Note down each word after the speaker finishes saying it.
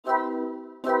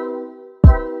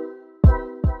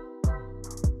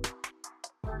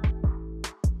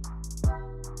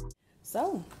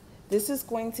So this is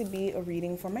going to be a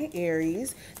reading for my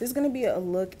Aries. This is going to be a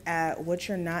look at what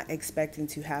you're not expecting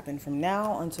to happen from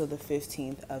now until the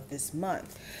 15th of this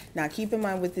month. Now, keep in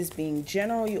mind, with this being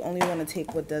general, you only want to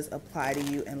take what does apply to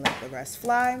you and let the rest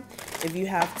fly. If you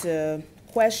have to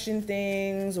question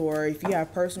things, or if you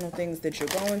have personal things that you're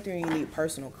going through and you need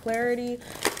personal clarity,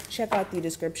 check out the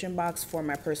description box for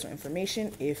my personal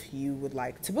information if you would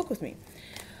like to book with me.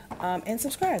 And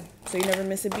subscribe so you never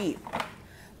miss a beat.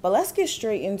 But let's get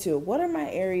straight into it. What are my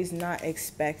Aries not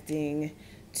expecting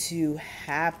to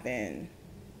happen?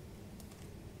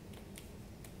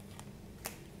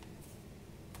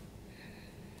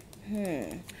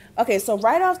 Okay, so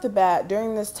right off the bat,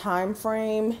 during this time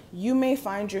frame, you may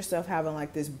find yourself having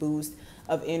like this boost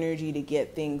of energy to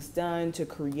get things done, to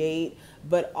create,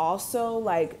 but also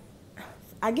like,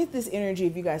 I get this energy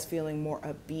of you guys feeling more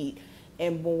upbeat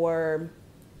and more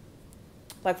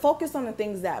like focused on the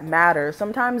things that matter.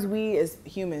 Sometimes we as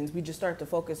humans, we just start to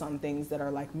focus on things that are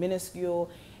like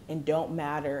minuscule and don't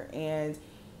matter. And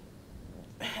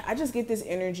I just get this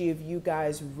energy of you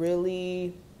guys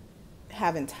really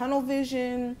having tunnel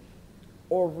vision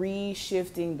or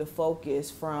reshifting the focus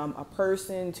from a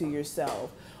person to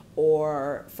yourself,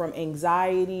 or from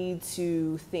anxiety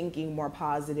to thinking more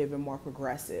positive and more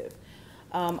progressive.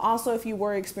 Also, if you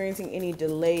were experiencing any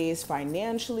delays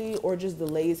financially or just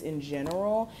delays in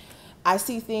general, I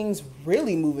see things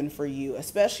really moving for you,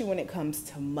 especially when it comes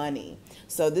to money.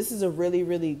 So this is a really,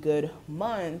 really good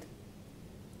month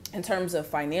in terms of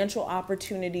financial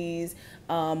opportunities.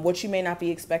 What you may not be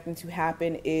expecting to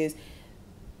happen is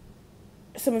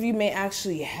some of you may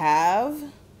actually have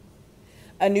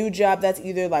a new job that's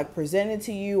either like presented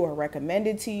to you or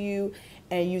recommended to you,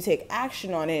 and you take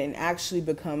action on it and actually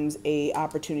becomes a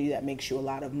opportunity that makes you a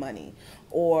lot of money.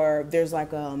 Or there's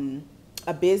like a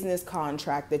business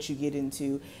contract that you get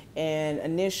into, and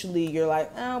initially you're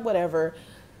like, whatever,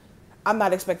 I'm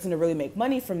not expecting to really make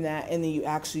money from that, and then you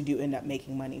actually do end up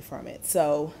making money from it.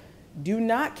 So do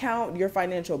not count your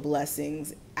financial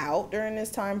blessings out during this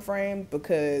time frame,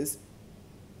 because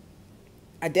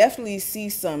I definitely see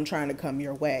some trying to come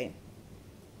your way.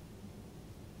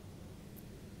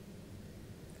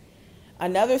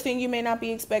 Another thing you may not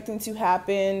be expecting to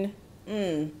happen,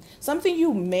 something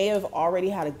you may have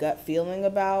already had a gut feeling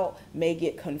about may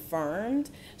get confirmed.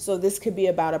 So this could be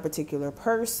about a particular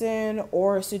person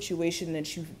or a situation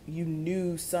that you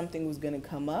knew something was going to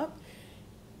come up,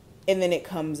 and then it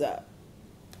comes up.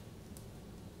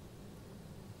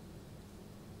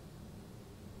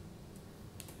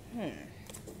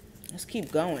 Let's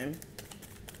keep going.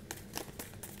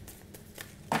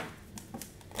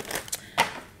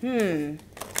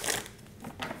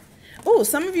 Oh,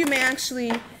 some of you may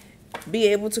actually be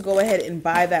able to go ahead and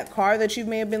buy that car that you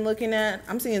may have been looking at.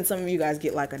 I'm seeing some of you guys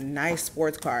get like a nice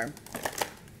sports car.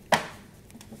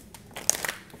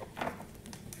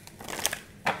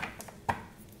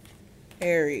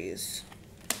 Aries.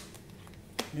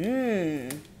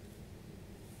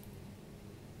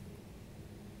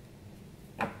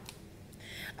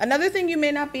 Another thing you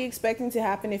may not be expecting to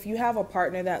happen, if you have a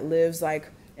partner that lives like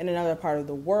in another part of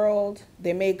the world,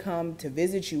 they may come to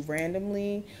visit you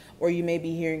randomly, or you may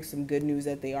be hearing some good news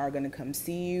that they are going to come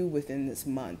see you within this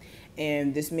month.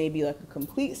 And this may be like a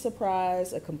complete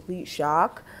surprise, a complete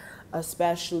shock,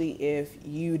 especially if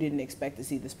you didn't expect to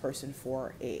see this person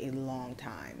for a long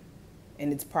time.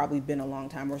 And it's probably been a long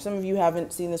time, or some of you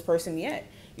haven't seen this person yet.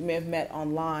 You may have met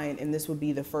online, and this would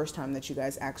be the first time that you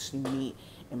guys actually meet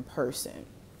in person.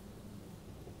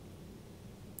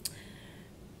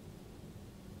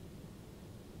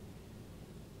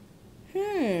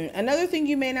 Another thing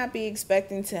you may not be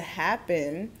expecting to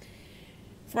happen,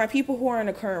 for my people who are in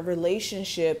a current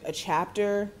relationship, a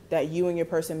chapter that you and your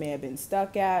person may have been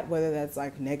stuck at, whether that's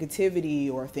like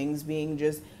negativity or things being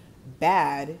just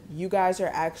bad, you guys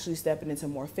are actually stepping into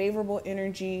more favorable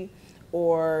energy.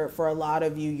 Or for a lot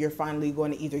of you, you're finally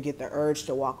going to either get the urge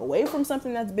to walk away from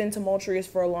something that's been tumultuous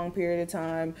for a long period of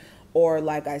time, or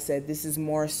like I said, this is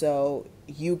more so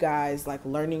you guys like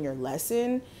learning your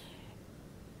lesson,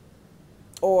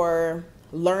 or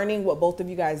learning what both of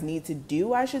you guys need to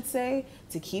do, I should say,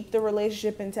 to keep the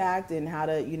relationship intact, and how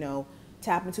to, you know,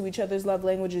 tap into each other's love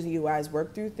languages and you guys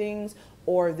work through things.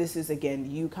 Or this is, again,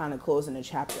 you kind of closing a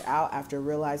chapter out after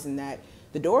realizing that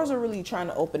the doors are really trying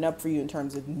to open up for you in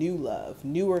terms of new love,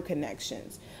 newer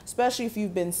connections, especially if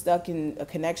you've been stuck in a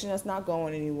connection that's not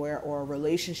going anywhere, or a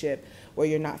relationship where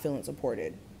you're not feeling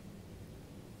supported.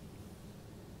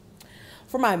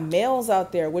 For my males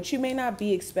out there, what you may not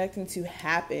be expecting to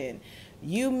happen,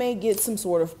 you may get some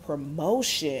sort of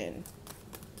promotion.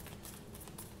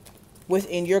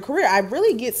 within your career. I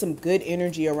really get some good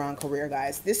energy around career,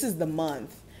 guys. This is the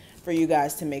month for you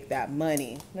guys to make that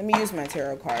money. Let me use my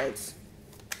tarot cards.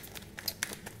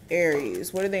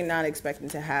 Aries, what are they not expecting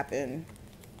to happen?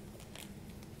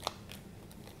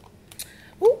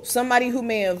 Ooh, somebody who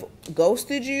may have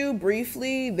ghosted you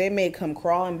briefly, they may come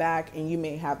crawling back and you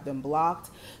may have them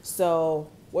blocked. So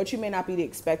what you may not be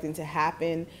expecting to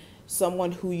happen,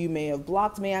 someone who you may have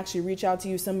blocked may actually reach out to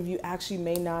you. Some of you actually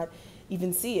may not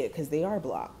even see it because they are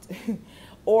blocked.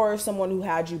 Or someone who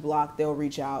had you blocked, they'll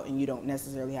reach out and you don't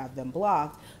necessarily have them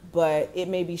blocked. But it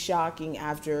may be shocking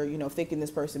after, you know, thinking this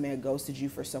person may have ghosted you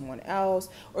for someone else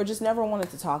or just never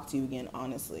wanted to talk to you again,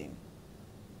 honestly.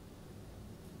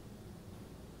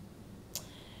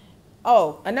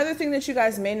 Oh, another thing that you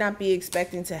guys may not be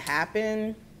expecting to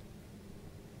happen.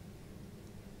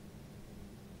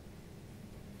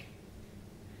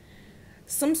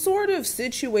 Some sort of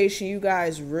situation you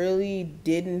guys really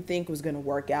didn't think was going to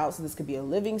work out. So this could be a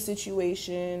living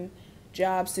situation,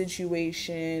 job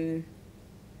situation,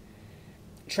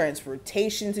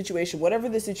 transportation situation, whatever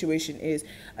the situation is.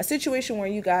 A situation where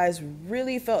you guys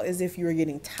really felt as if you were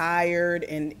getting tired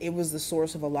and it was the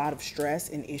source of a lot of stress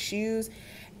and issues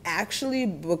actually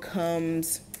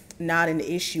becomes not an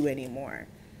issue anymore.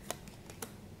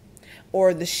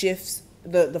 Or the shifts,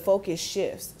 the focus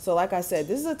shifts. So like I said,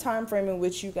 this is a time frame in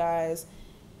which you guys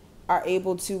are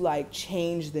able to like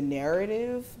change the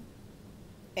narrative.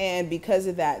 And because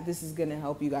of that, this is going to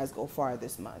help you guys go far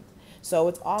this month. So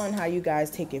it's all in how you guys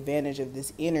take advantage of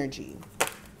this energy.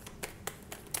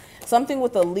 Something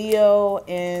with a Leo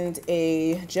and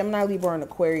a Gemini, Libra, and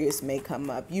Aquarius may come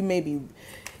up. You may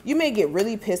get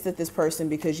really pissed at this person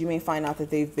because you may find out that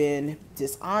they've been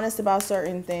dishonest about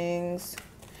certain things.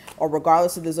 Or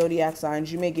regardless of the zodiac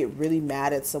signs, you may get really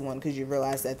mad at someone because you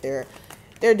realize that they're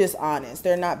dishonest.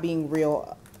 They're not being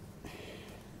real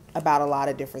about a lot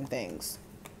of different things.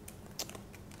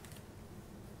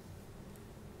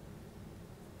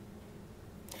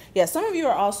 Yeah, some of you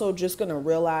are also just going to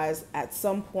realize at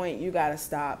some point you got to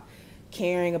stop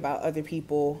caring about other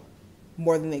people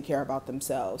more than they care about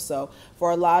themselves. So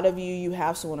for a lot of you, you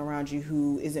have someone around you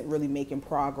who isn't really making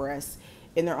progress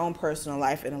in their own personal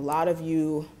life. And a lot of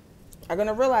you are going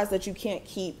to realize that you can't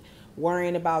keep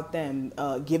worrying about them,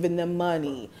 giving them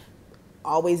money,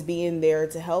 always being there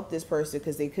to help this person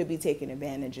because they could be taking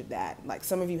advantage of that. Like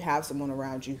some of you have someone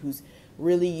around you who's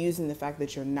really using the fact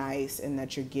that you're nice and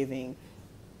that you're giving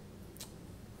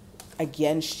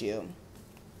against you.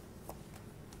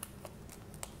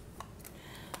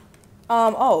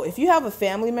 Oh, if you have a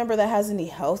family member that has any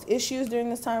health issues during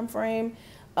this time frame,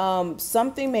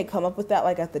 something may come up with that,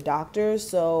 like at the doctor.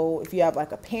 So if you have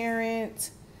like a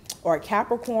parent or a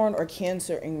Capricorn or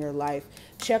Cancer in your life,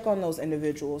 check on those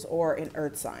individuals, or an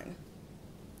earth sign.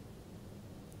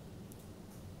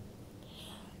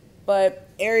 But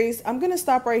Aries, I'm going to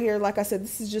stop right here. Like I said,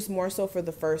 this is just more so for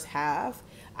the first half.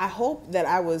 I hope that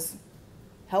I was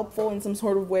helpful in some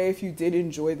sort of way. If you did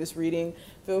enjoy this reading,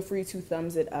 feel free to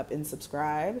thumbs it up and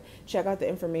subscribe. Check out the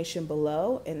information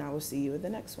below, and I will see you in the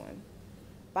next one.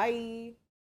 Bye.